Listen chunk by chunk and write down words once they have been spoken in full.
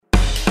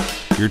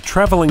You're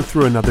traveling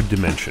through another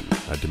dimension,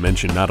 a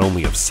dimension not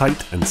only of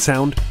sight and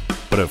sound,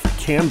 but of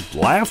canned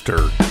laughter.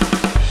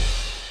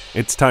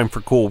 It's time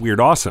for Cool,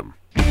 Weird, Awesome.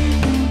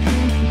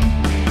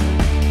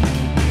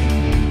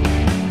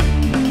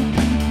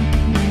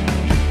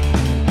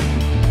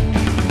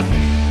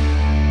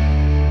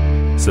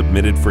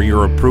 Submitted for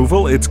your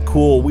approval, it's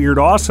Cool, Weird,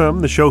 Awesome,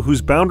 the show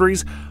whose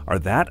boundaries are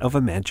that of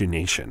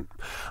imagination.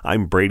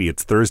 I'm Brady.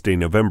 It's Thursday,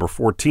 November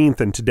 14th,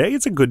 and today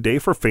is a good day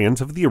for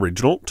fans of the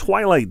original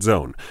Twilight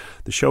Zone.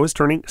 The show is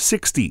turning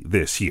 60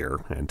 this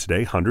year, and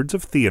today hundreds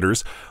of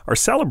theaters are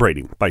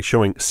celebrating by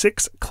showing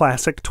 6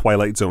 classic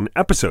Twilight Zone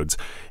episodes,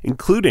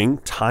 including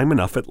Time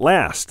Enough at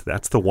Last.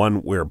 That's the one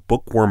where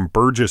bookworm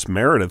Burgess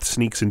Meredith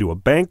sneaks into a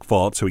bank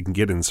vault so he can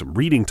get in some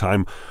reading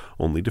time,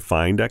 only to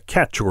find a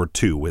catch or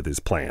two with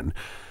his plan.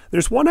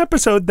 There's one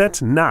episode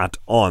that's not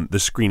on the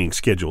screening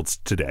schedules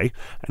today,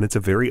 and it's a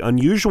very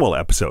unusual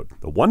episode.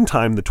 The one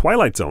time the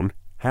Twilight Zone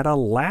had a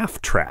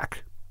laugh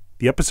track.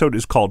 The episode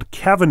is called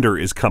Cavender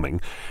is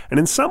Coming, and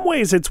in some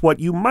ways it's what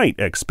you might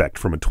expect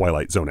from a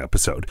Twilight Zone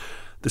episode.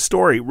 The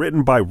story,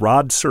 written by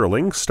Rod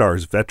Serling,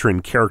 stars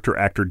veteran character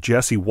actor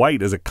Jesse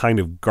White as a kind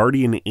of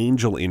guardian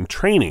angel in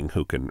training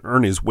who can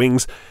earn his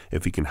wings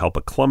if he can help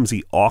a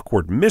clumsy,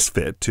 awkward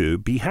misfit to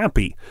be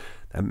happy.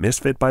 That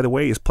misfit, by the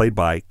way, is played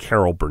by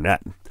Carol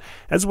Burnett.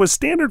 As was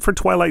standard for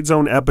Twilight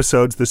Zone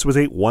episodes, this was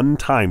a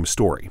one-time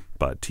story,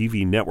 but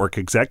TV network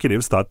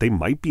executives thought they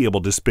might be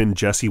able to spin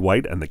Jesse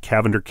White and the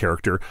Cavender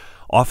character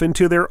off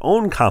into their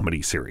own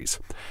comedy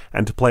series.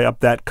 And to play up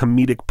that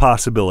comedic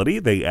possibility,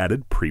 they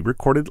added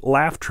pre-recorded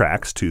laugh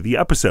tracks to the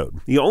episode,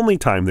 the only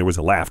time there was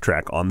a laugh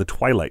track on the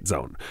Twilight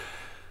Zone.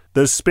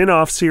 The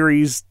spin-off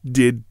series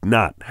did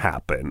not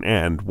happen,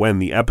 and when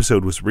the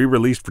episode was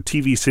re-released for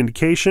TV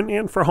syndication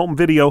and for home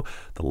video,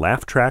 the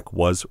laugh track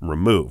was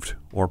removed,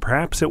 or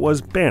perhaps it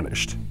was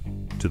banished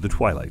to the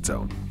Twilight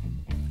Zone.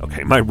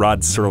 Okay, my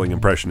Rod Serling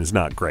impression is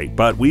not great,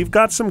 but we've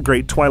got some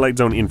great Twilight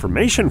Zone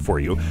information for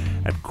you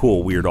at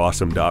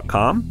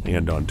CoolWeirdAwesome.com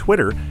and on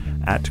Twitter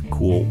at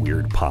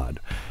CoolWeirdPod.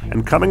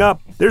 And coming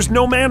up, there's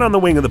no man on the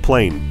wing of the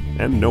plane,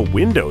 and no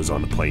windows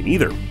on the plane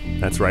either.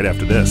 That's right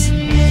after this.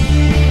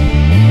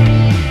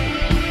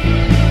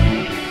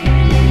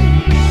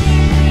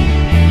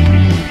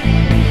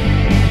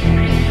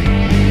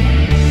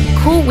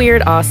 Cool,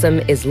 Weird, Awesome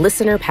is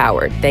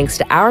listener-powered thanks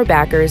to our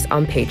backers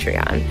on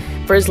Patreon.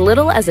 For as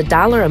little as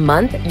 $1 a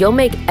month, you'll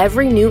make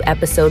every new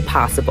episode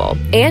possible.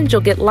 And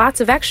you'll get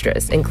lots of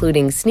extras,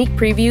 including sneak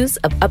previews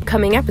of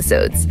upcoming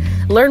episodes.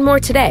 Learn more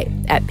today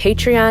at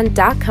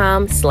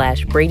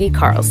patreon.com/Brady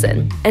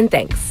Carlson. And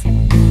thanks.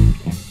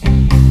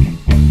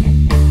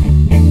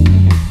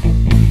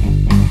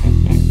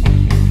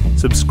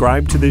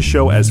 Subscribe to this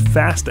show as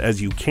fast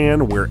as you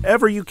can,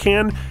 wherever you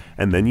can,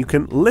 and then you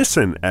can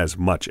listen as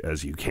much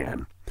as you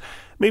can.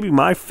 Maybe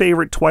my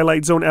favorite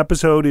Twilight Zone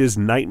episode is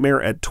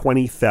Nightmare at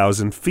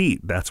 20,000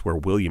 Feet. That's where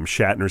William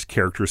Shatner's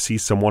character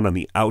sees someone on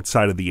the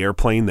outside of the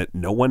airplane that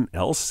no one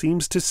else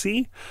seems to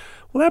see.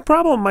 Well, that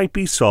problem might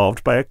be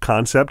solved by a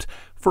concept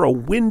for a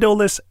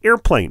windowless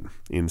airplane.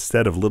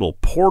 Instead of little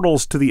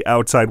portals to the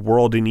outside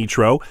world in each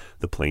row,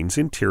 the plane's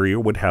interior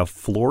would have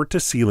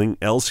floor-to-ceiling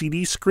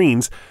LCD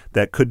screens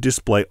that could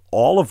display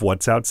all of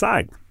what's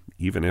outside,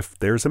 even if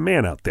there's a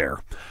man out there.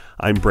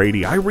 I'm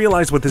Brady. I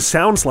realize what this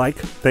sounds like.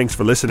 Thanks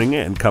for listening,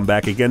 and come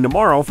back again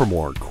tomorrow for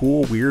more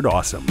Cool, Weird,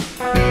 Awesome.